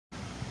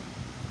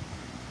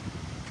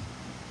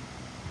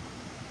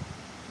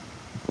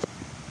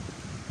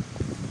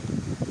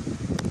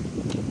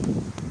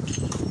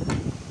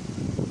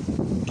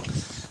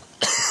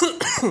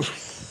Loh.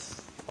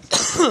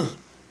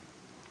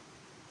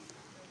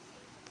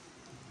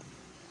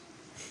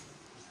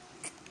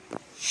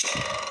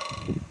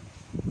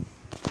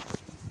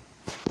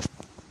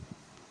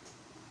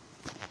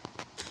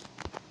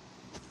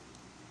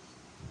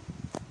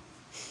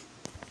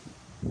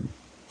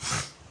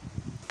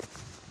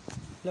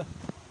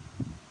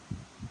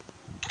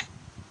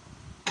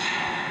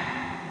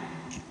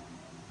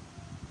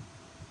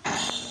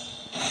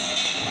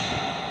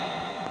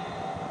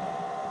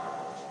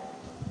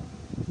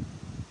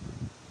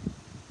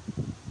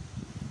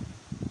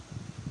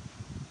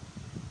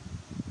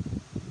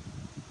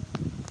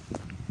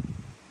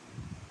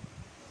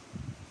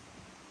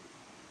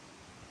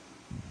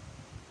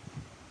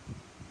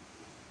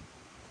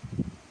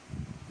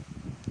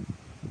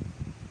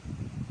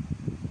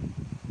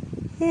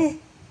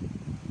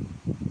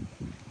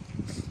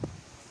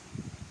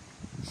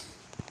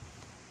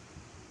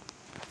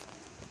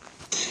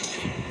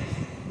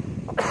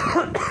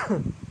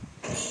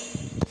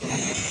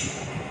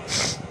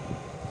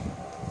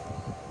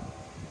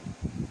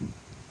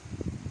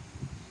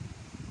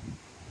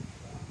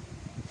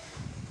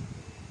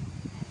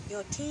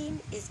 Your team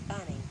is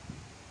banning.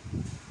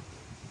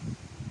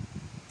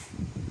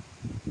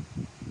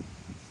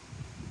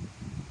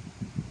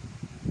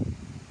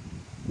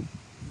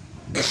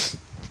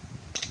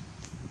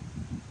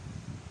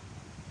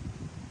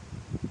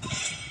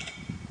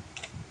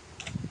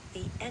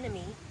 The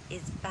enemy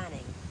is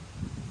banning.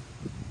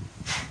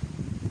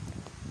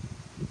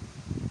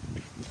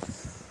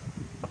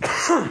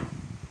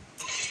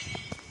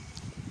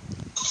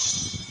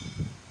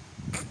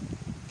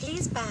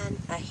 Please ban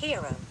a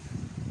hero.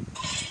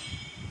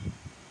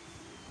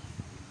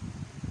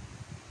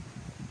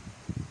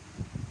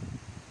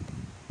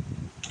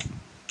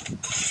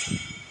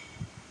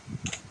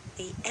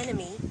 The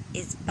enemy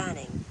is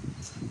banning.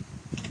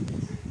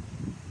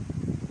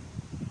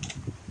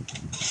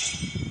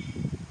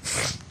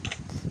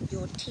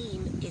 Your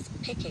team is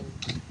picking.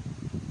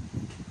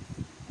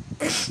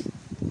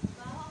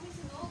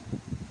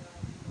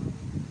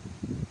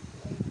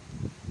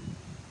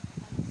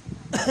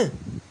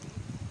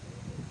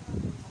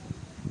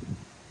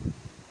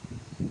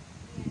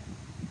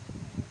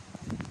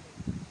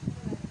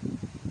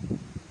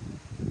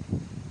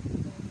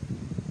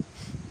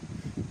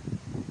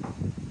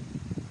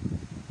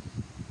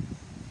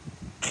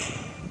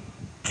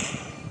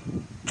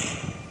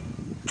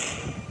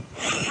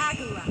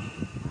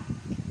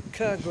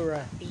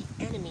 Kagura. The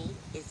enemy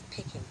is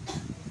picking.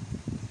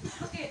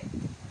 Okay.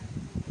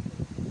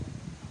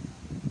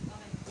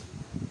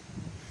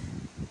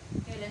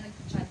 Kailan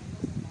nag-chat?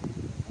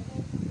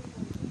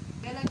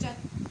 Kailan nag-chat?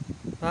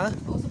 Ha?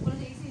 Kausap ko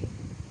lang si AC.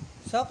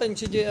 Sa akin,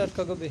 si JR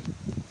kagabi.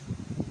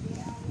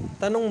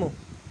 Tanong mo.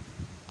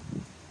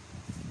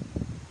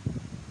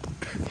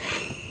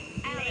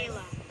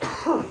 Layla.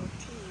 Your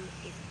team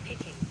is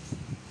picking.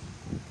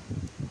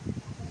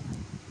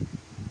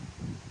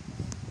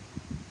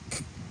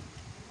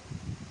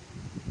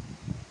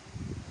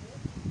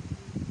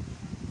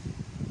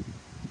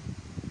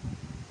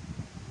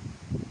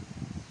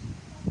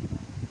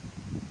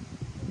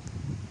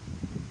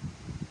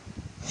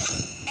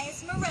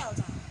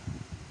 Esmeralda.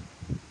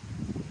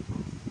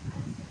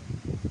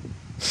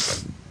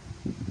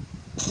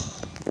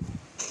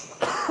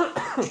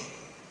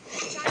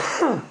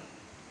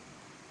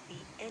 The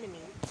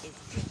enemy is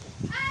picking.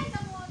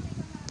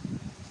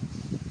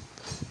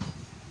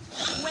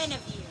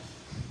 Guinevere.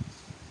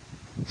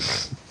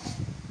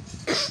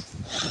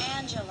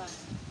 Angela.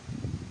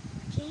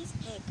 Please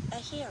pick a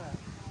hero.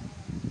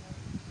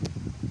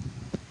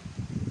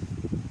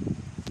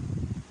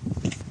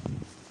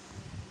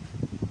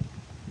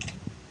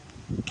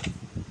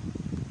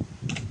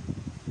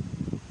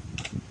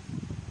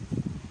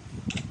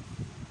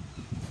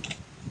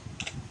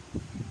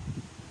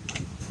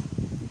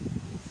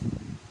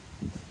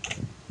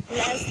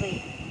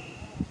 Leslie.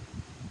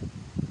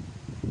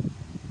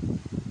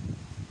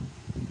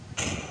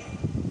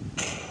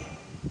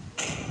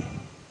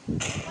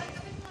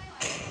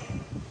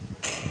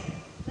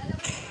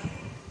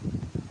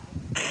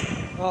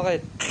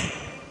 Bakit?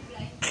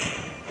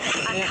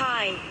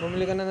 Akai.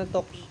 Bumili ka na ng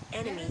tok.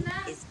 The enemy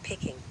is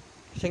picking.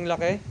 Kasing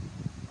laki?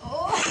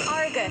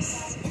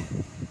 Argus.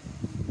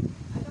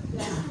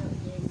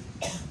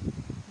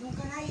 Nung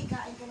ka nga,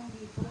 ikain ka lang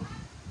dito.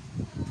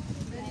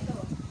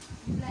 Ganito.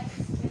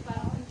 May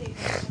parang konti.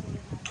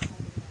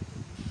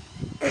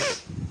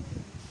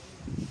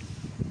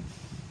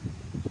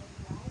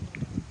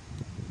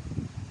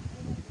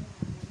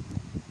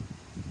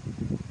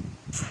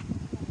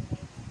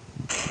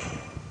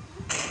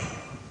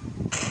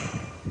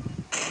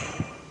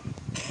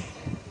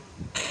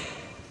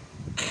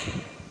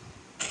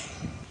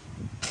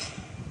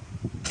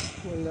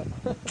 Wala.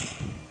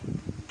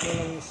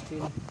 Walang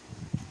skin.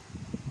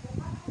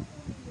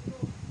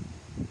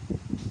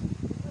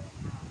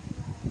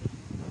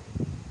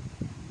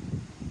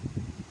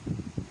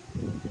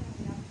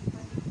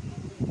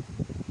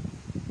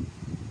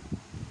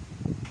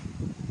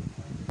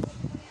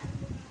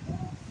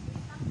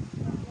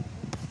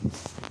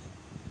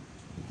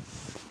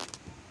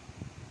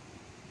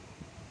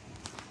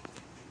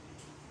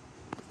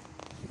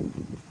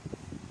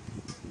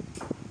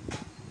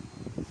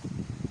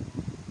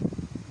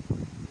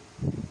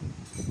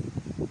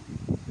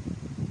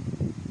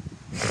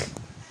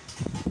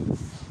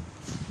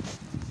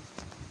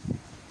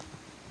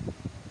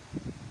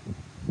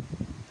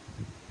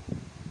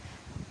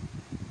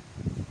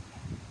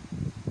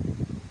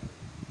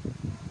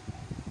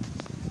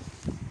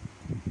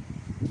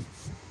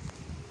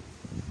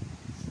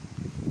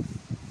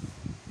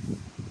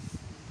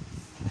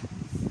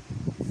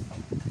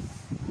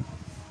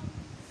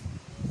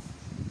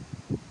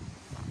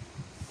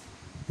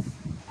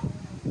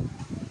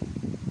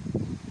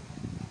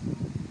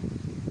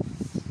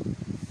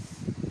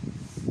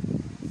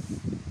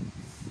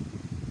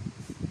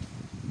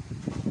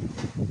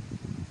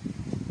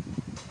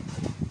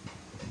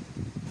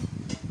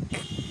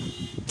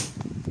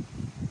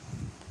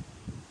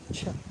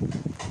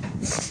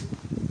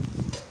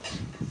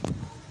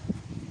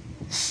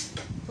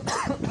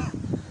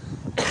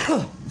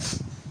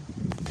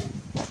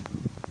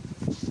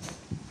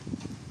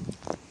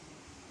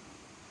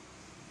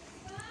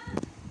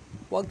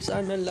 Wag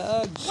sana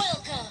lag.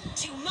 Welcome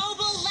to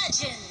Mobile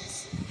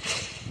Legends.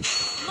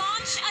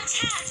 Launch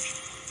attack.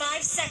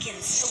 5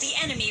 seconds till the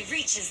enemy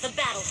reaches the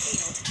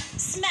battlefield.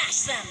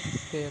 Smash them.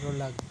 Pero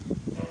lag.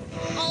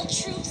 All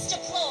troops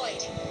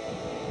deployed.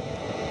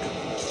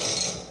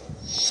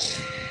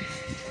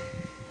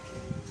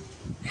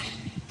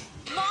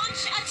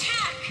 Launch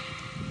attack.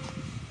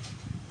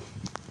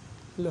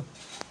 Lo.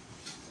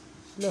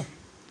 Lo.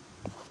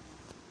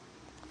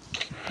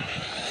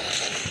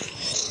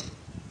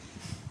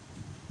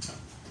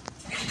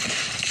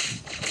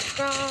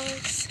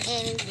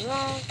 Crosshairs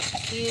lock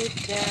you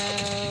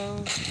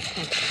down.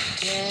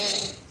 Yeah,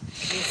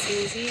 this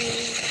is you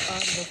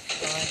on the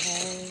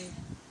forehead.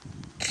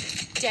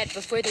 Dead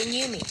before they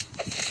knew me.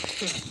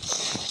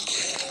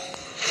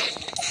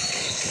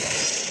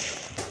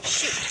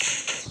 Shoot.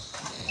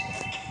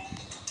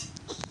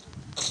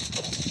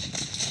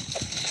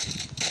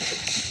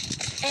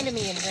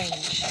 Enemy in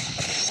range.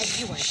 And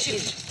you are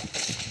shoot.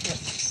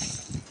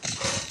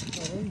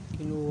 Ay,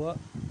 kinuha.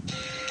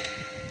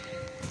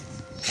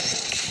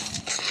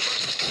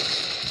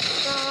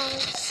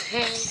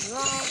 Crosshairs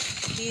lock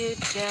you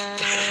down.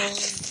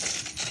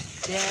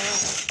 Down.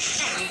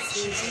 This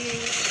is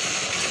you.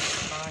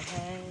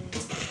 Forehead.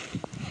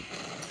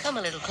 Come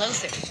a little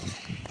closer.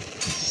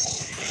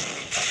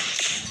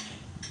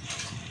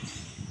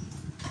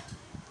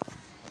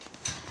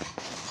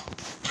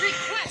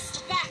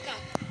 Request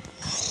backup.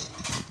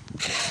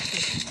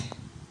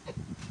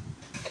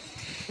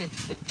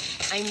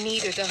 I'm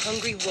neither the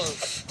hungry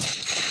wolf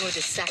nor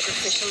the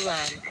sacrificial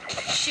lamb.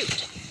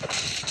 Shoot.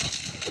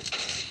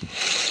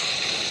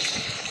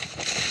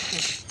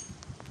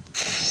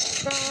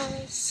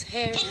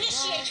 Crosshairs.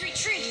 Initiate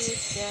retreat.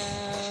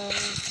 Down.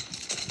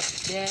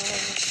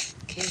 Death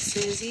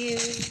kisses you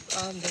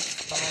on the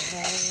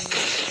forehead.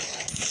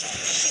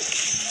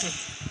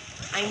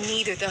 I'm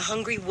neither the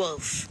hungry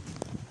wolf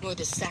nor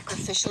the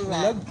sacrificial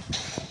Lag. lamb.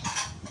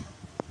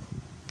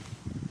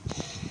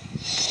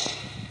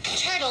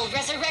 Turtle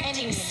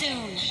resurrecting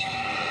soon.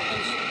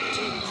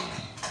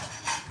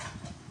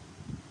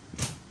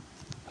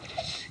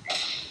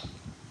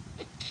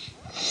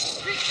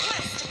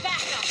 Request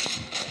backup.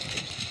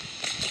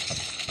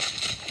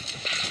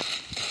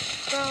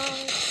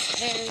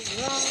 Crosshairs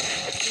lock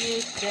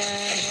you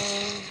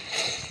down.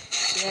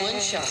 One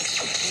shot.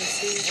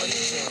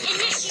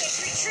 Initiate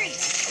retreat.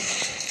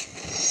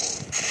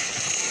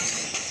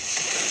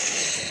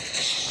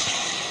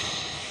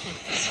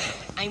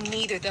 I'm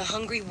neither the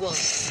hungry wolf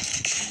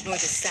nor the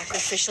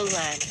sacrificial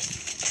lamb.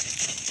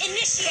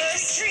 Initiate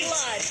retreat.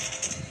 Blood.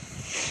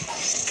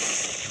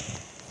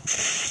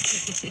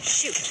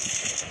 Shoot.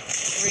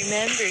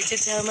 Remember to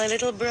tell my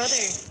little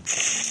brother.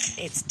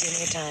 It's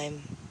dinner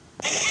time.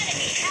 An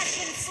enemy has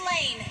been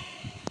slain.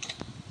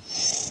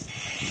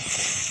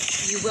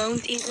 You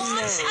won't even know I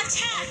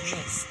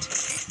missed.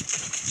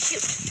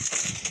 Shoot.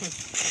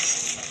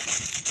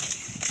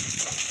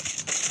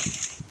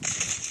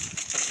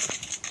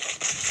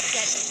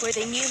 Dead before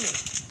they knew me.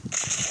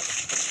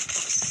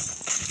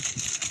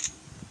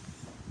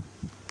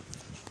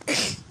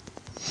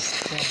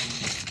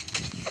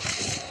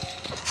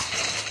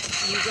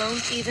 You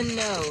won't even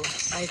know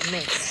I've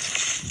missed.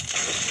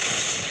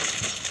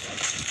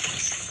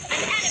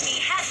 An enemy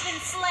has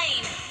been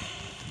slain.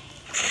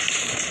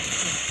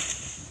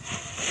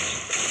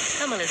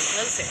 Come a little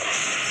closer.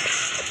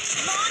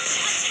 Launch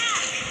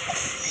attack.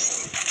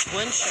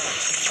 One shot.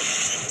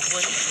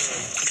 One kill.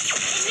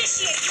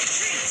 Initiate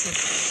retreat.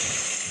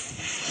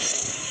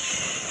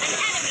 An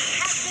enemy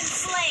has been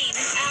slain.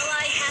 An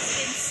ally has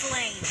been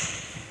slain.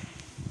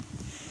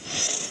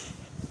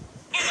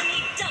 Enemy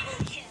double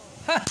kill.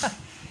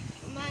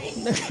 My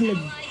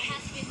ally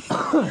has been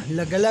slain.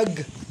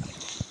 Lagalag.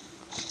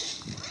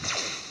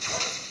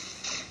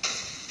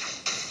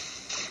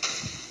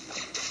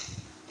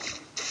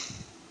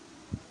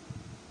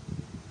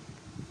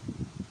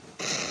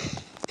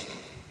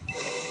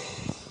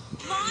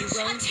 You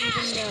won't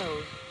even know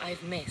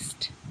I've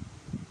missed.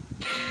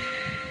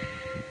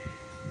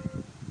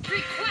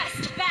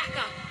 Request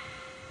backup.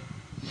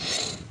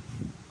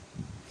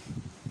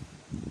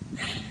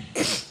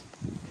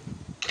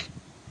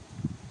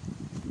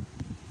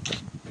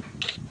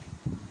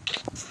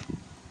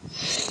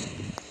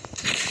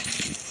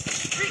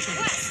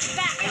 Request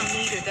backup. I'm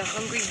neither the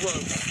hungry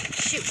wolf,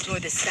 shoot, nor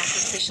the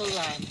sacrificial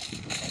lamb.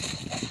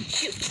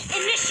 Shoot.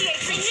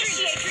 Initiate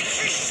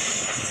retreat.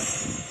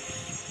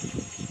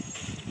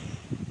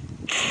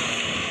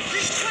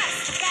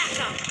 Request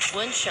backup.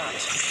 One shot.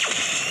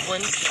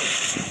 One kill.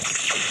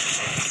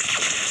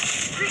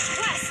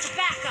 Request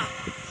backup.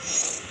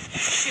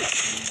 Shoot.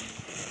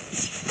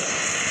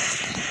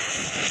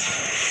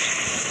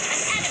 An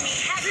enemy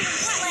has been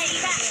slain.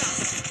 Backup.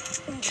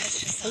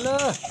 Hala.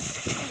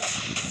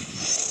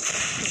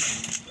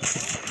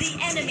 The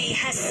enemy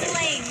has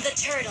slain the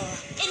turtle.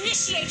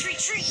 Initiate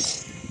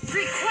retreat.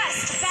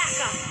 Request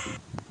backup.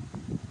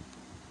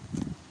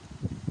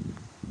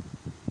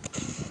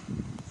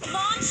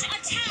 Launch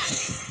attack.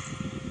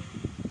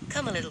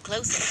 Come a little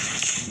closer.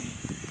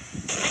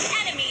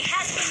 An enemy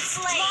has been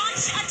slain.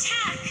 Launch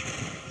attack.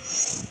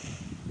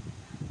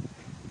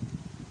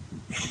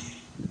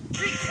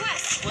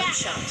 Request one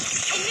shot.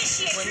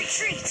 Initiate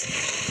retreat.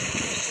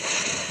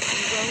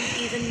 You won't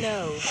even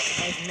know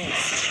I've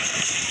missed.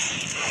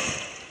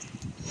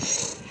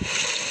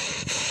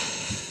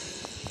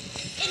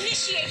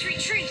 Initiate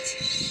retreat.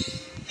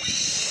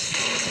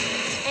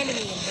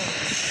 Enemy in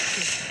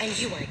range, and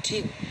you are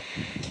too.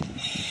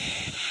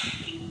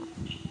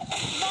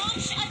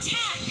 Launch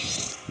attack.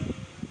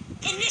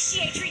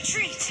 Initiate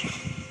retreat.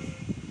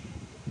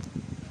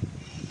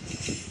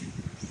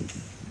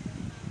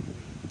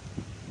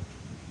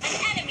 An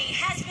enemy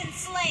has been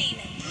slain.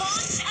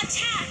 Launch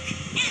attack.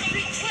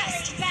 Enemy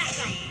request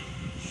backup.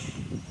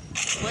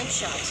 One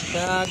shot.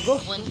 Gago.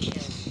 One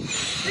kill.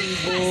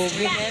 Bogi.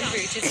 Remember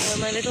to tell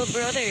my little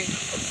brother.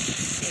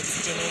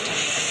 It's dinner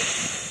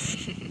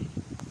time.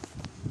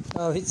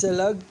 Oh, it's a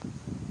lag.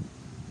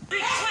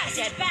 Request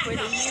dead backup.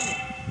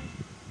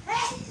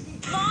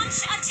 Launch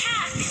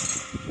attack.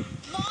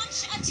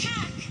 Launch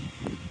attack.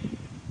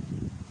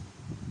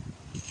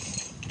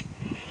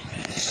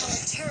 Our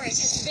turret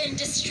has been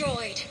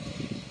destroyed.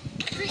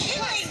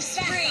 Killing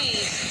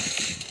spree.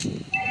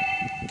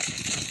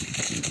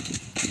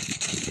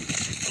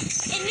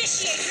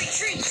 Initiate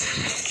retreat.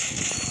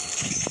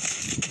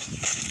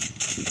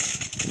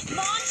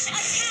 Launch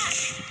attack.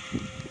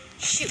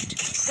 Shoot.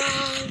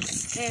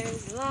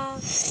 Has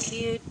locked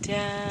you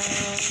down.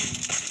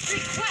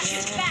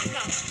 Request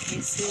backup.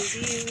 This is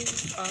you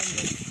on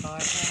the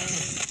forehead.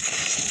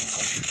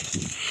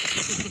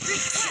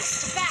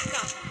 Request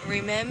backup.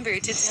 Remember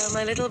to tell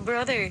my little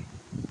brother.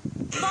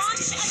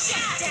 Launch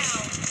attack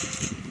down.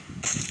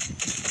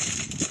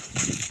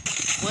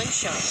 One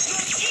shot.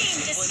 Your team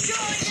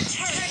destroyed the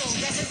turtle.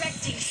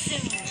 Resurrecting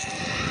soon.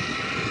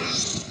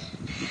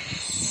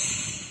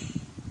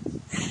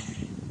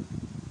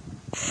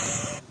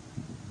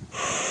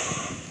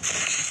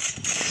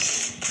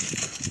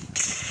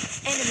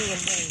 Enemy in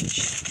range,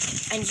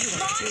 and you are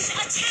launch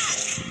attack.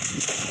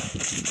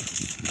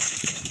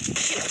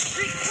 Shoot.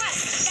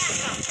 Request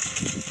backup.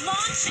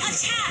 Launch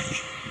attack.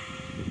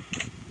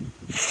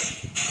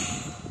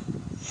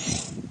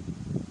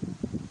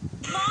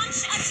 Launch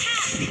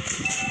attack.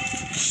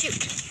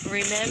 Shoot.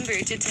 Remember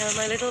to tell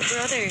my little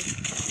brother.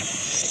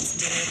 It's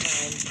dinner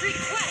time.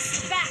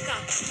 Request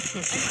backup.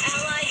 An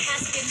ally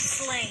has been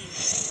slain.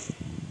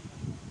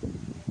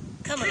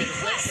 Come on,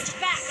 request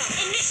backup.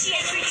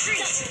 Initiate retreat.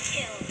 Double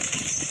kill.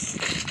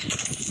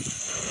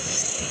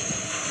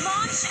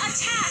 Launch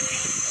attack.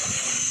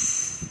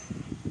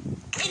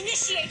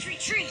 Initiate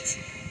retreat.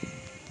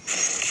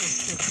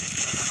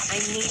 I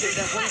neither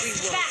the hungry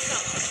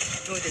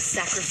wolf nor the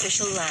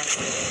sacrificial lamb.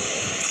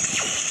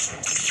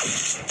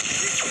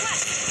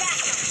 Request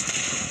backup.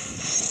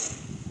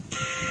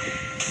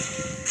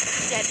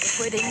 Dead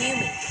before they knew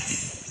me.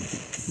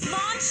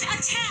 Launch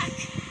attack.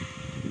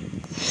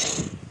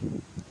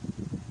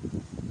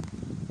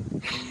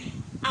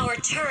 Our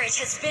turret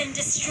has been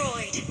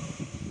destroyed.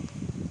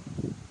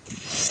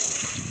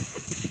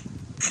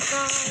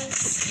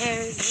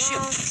 Crosshairs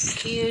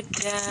lock you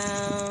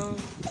down.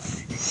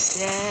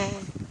 Dead.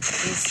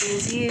 This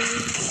is you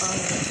on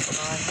the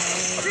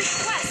forehead.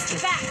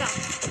 Request backup.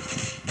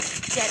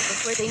 Dead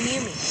before they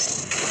knew me.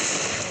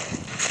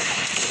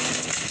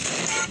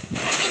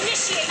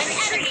 Initiate. An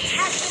enemy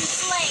has been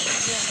slain.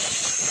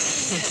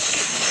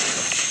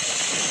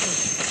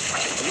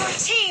 Your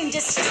team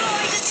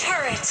destroyed a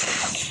turret.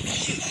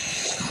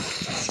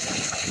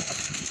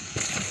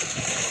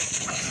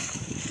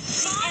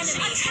 The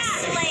enemy has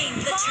slain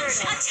the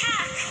turtle.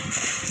 Attack.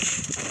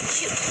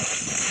 Shoot.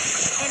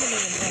 Enemy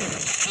in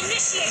range.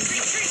 Initiate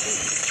retreat.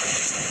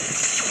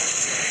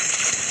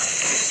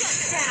 Shut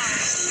down.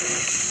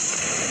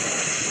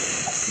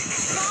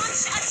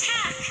 Launch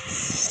attack.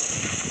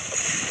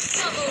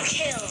 Double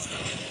kill.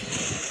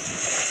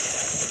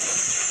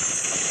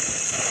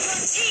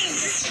 Your team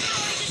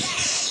destroyed the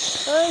enemy.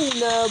 Ay,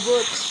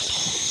 nabot.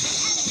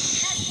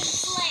 Has been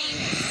slain.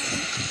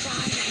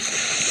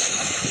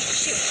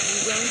 Shoot, you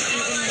won't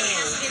even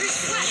know.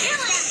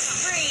 Killing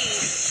spree.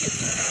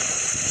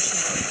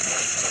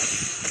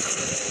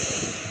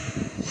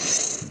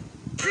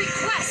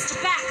 Request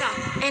backup.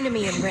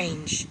 Enemy in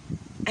range,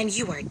 and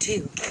you are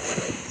too.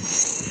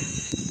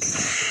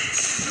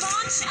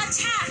 Launch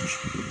attack.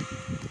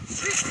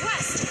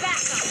 Request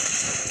backup.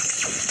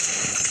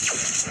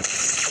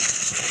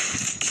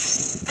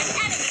 An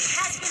enemy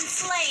has been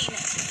slain.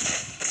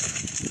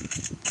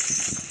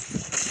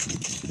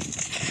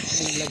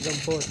 Lag ang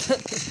pot.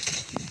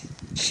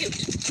 Shoot.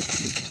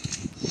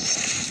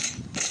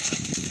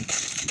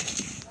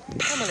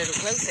 Come a little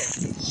closer.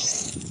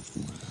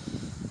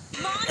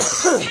 Launch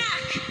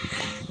attack.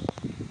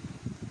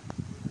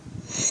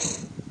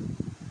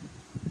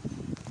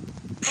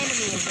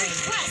 Enemy in range.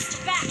 Request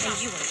backup. And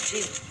you are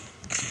too.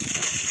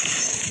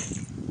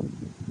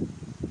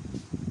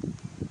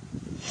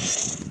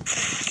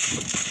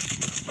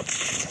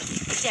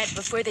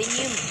 before they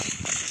knew me.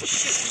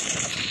 Shoot.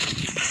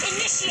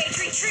 Initiate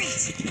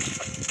retreat.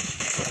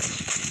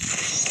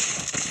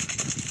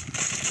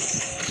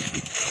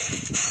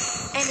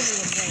 Enemy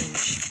in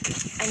range.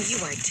 And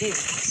you are too.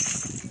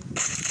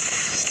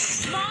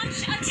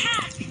 Launch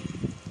attack.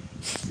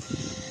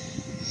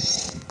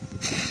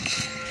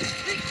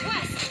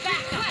 Request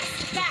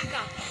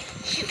backup.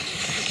 Shoot.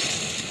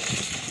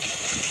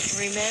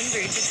 Remember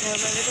to tell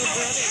my little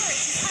brother. Our turret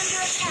is under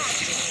attack.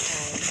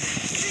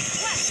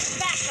 Request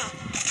backup.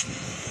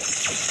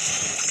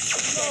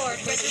 Lord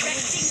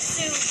resurrecting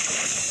soon.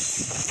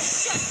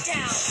 Shut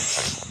down.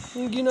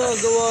 Yung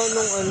ginagawa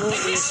nung ano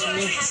is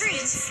me. Has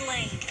been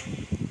slain.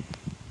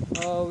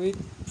 Wait.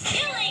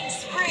 Killing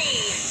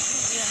spree.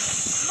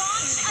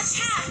 Launch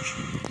attack.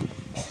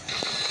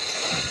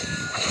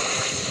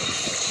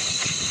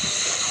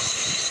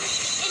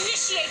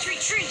 Initiate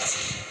retreat.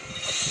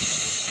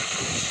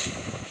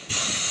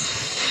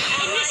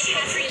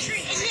 Initiate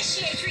retreat.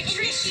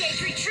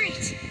 Initiate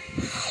retreat.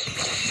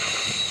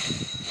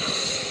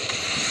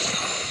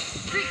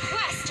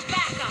 Request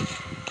backup.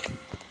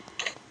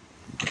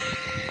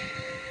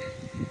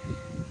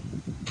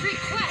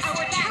 Request.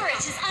 Our turret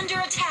is under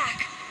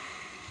attack.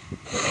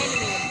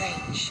 Enemy in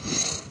range,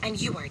 and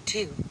you are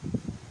too.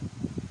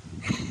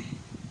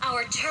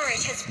 Our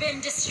turret has been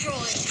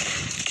destroyed.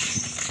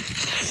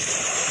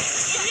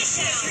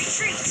 Initiate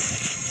retreat.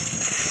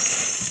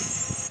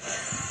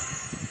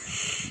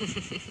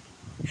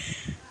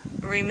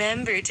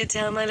 Remember to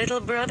tell my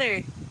little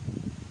brother.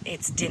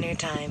 It's dinner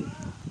time.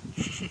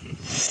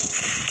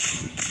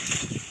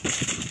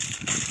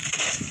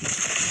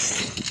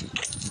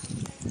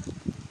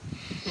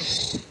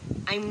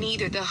 I'm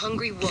neither the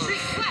hungry wolf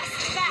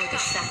nor the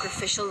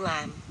sacrificial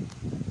lamb.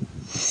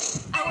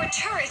 Our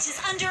turret is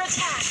under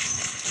attack.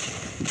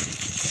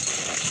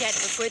 Dead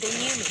before they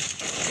knew me.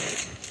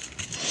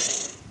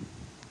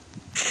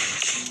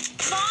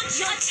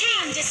 Launch your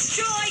team.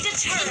 Destroyed a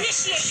turret.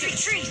 Initiate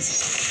retreat.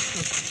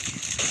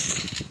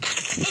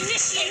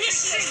 Initiate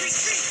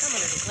retreat. Come a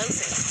little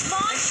closer.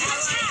 Launch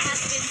attack has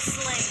been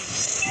slain.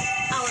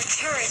 Our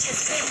turret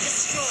has been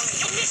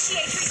destroyed.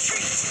 Initiate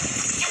retreat.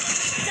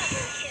 Enemy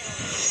double kill.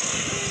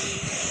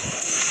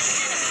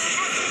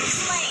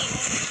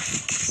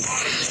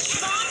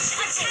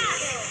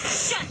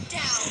 Shut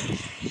down.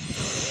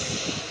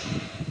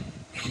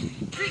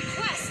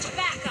 Request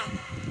backup.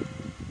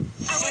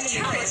 Our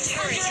turret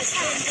has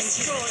been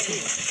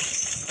destroyed.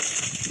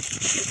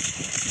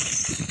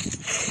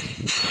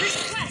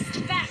 Request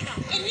backup.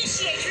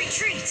 Initiate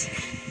retreat.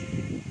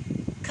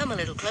 Come a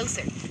little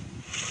closer.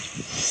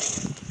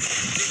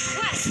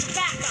 Request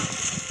backup.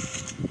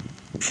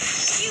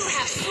 You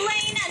have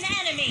slain an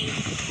enemy.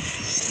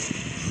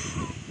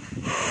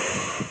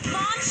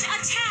 Launch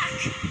attack.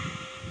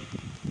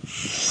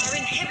 Our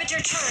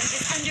inhibitor turret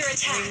is under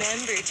attack.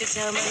 Remember to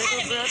tell my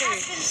little brother.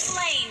 Has been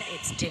slain.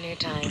 It's dinner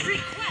time.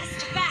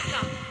 Request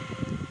backup.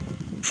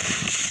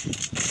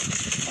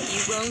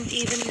 You won't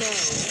even know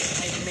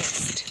I've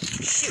missed.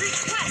 Shoot.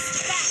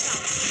 Request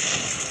backup.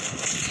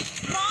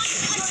 Launch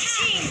your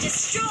team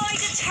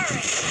destroyed a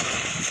turret.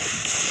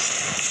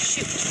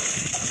 Shoot.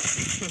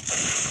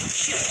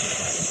 Shoot.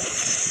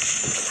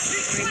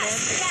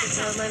 Remember to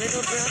tell my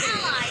little brother. An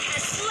ally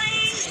has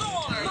slain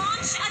Lord.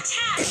 Launch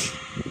attack.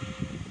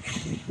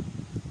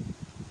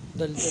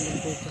 Dal-dalin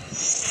po ito.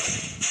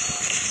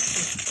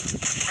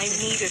 I'm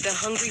neither the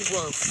hungry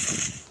wolf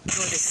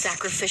nor the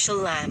sacrificial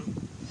lamb.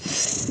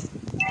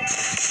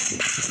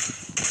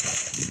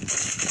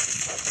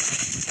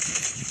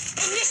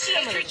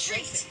 Initiate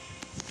retreat.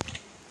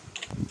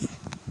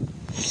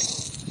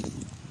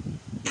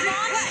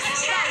 Launch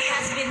attack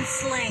has been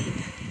slain.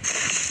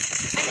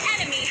 An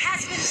enemy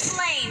has been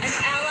slain. An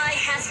ally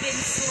has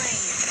been slain.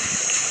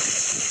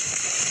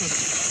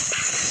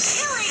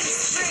 Killing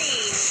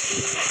spree.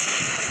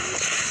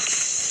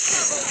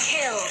 Double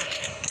kill.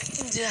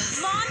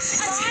 Launch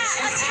attack.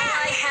 An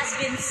ally has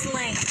been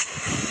slain.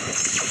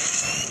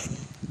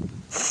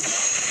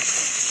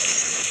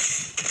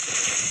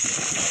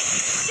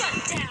 Shut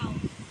down.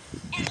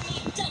 Enemy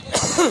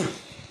double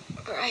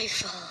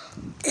rifle.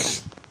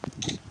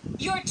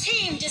 Your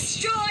team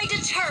destroyed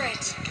a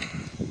turret.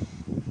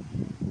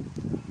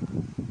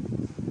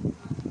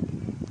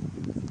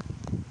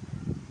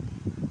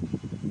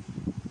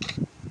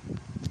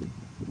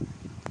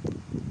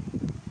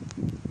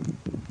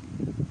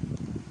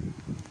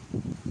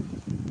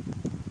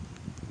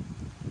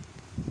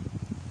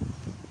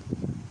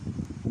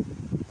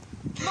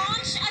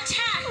 Launch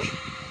attack!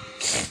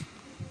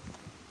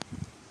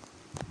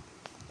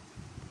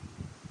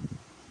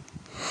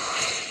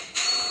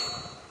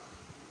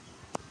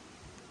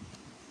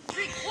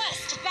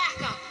 Request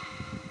backup!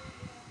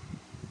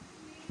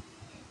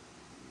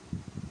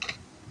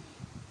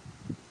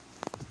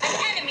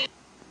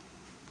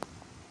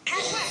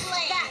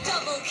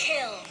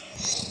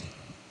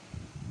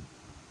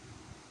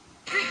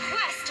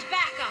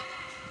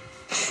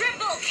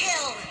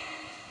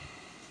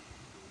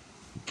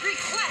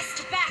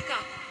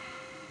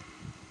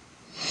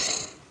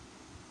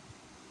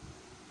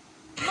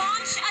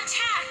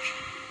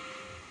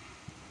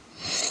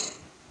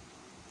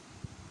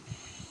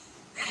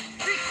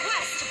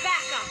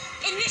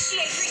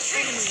 Initiate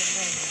retreat. Enemy in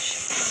range.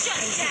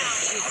 Shut down.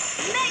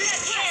 Mega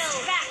kill.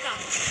 Backup.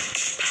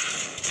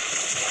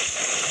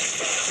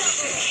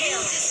 Double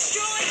kill.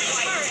 Destroy the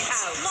turret.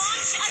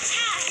 Launch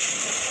attack.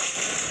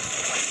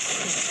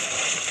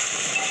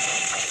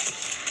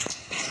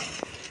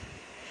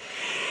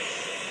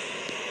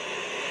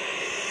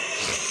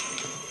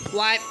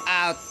 Wipe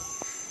out.